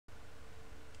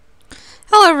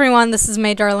Hello everyone, this is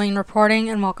Arlene reporting,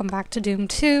 and welcome back to Doom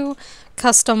 2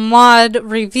 Custom WAD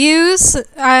Reviews.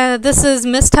 This is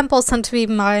Miss Temple sent to me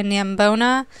by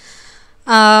Nambona.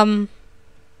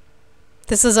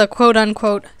 This is a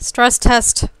quote-unquote stress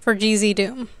test for GZ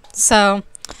Doom. So,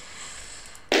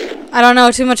 I don't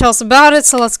know too much else about it,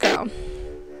 so let's go.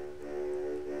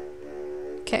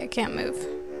 Okay, can't move.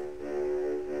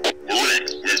 Alright,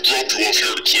 we've dropped you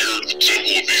off here to clear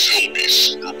the temple of these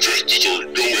hellbeasts. Your objectives are to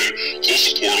go in, close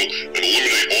the portal, and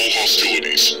eliminate all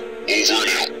hostilities. Over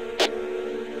and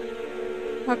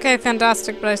out. Okay,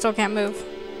 fantastic, but I still can't move.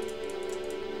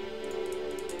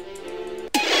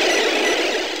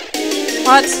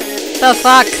 What the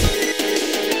fuck?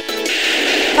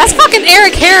 That's fucking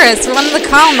Eric Harris, one of the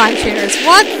Columbine shooters.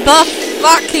 What the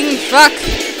fucking fuck?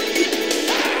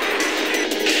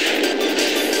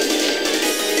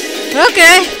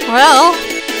 Okay, well.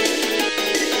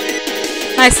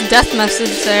 Nice death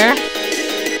message there.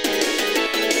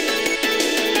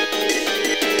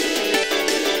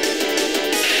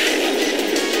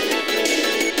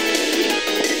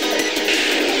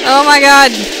 Oh my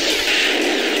god.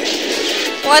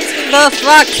 What the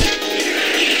fuck?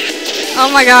 Oh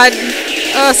my god.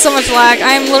 Oh, so much lag.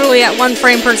 I am literally at 1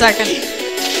 frame per second.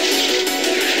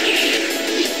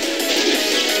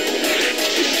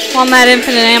 Well, I'm at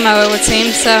infinite ammo, it would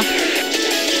seem, so.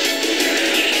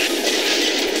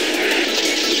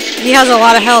 He has a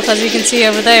lot of health, as you can see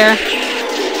over there.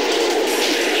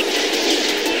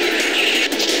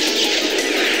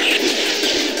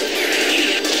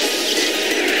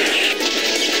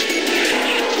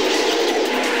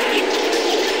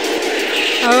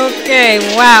 Okay,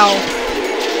 wow.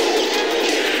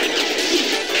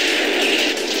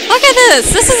 Look at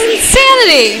this! This is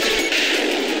insanity!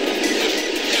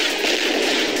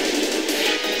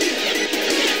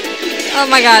 Oh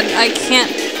my god, I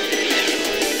can't.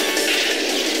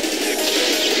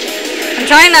 I'm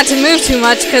trying not to move too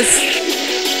much because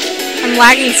I'm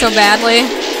lagging so badly.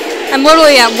 I'm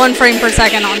literally at 1 frame per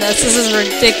second on this. This is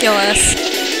ridiculous.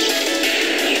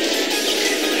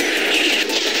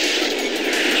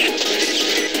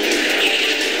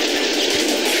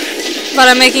 But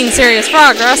I'm making serious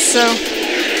progress, so.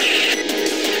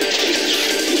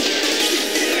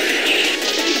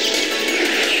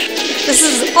 This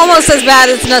is almost as bad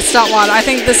as MysTemple.WAD. I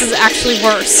think this is actually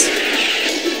worse.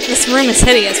 This room is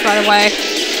hideous, by the way.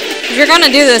 If you're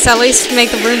gonna do this, at least make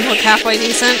the room look halfway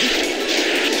decent.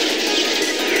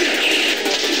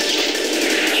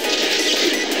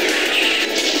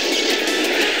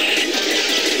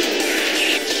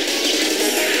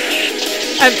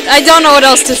 I don't know what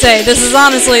else to say. This is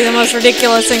honestly the most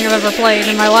ridiculous thing I've ever played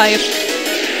in my life.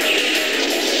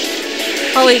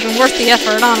 Probably even worth the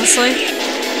effort, honestly.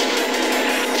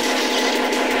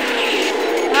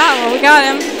 Ah, well, we got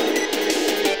him.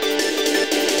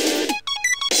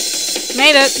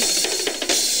 Made it.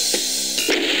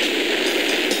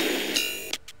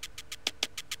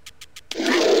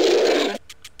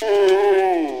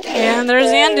 And there's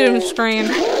the end doom screen.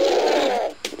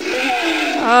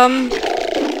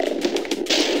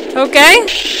 Okay.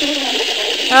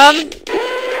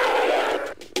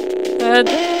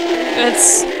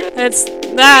 It's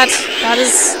that. That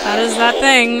is that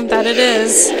thing. That it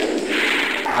is.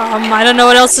 I don't know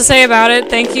what else to say about it.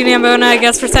 Thank you, Nambona, I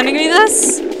guess, for sending me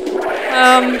this.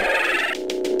 I'm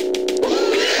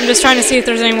just trying to see if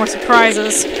there's any more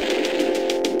surprises.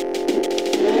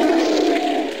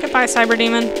 Goodbye, Cyber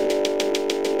Demon.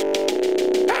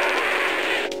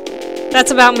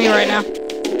 That's about me right now.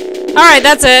 Alright,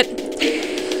 that's it.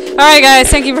 Alright, guys,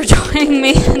 thank you for joining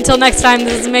me. Until next time,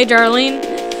 this is Arlene.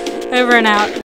 Over and out.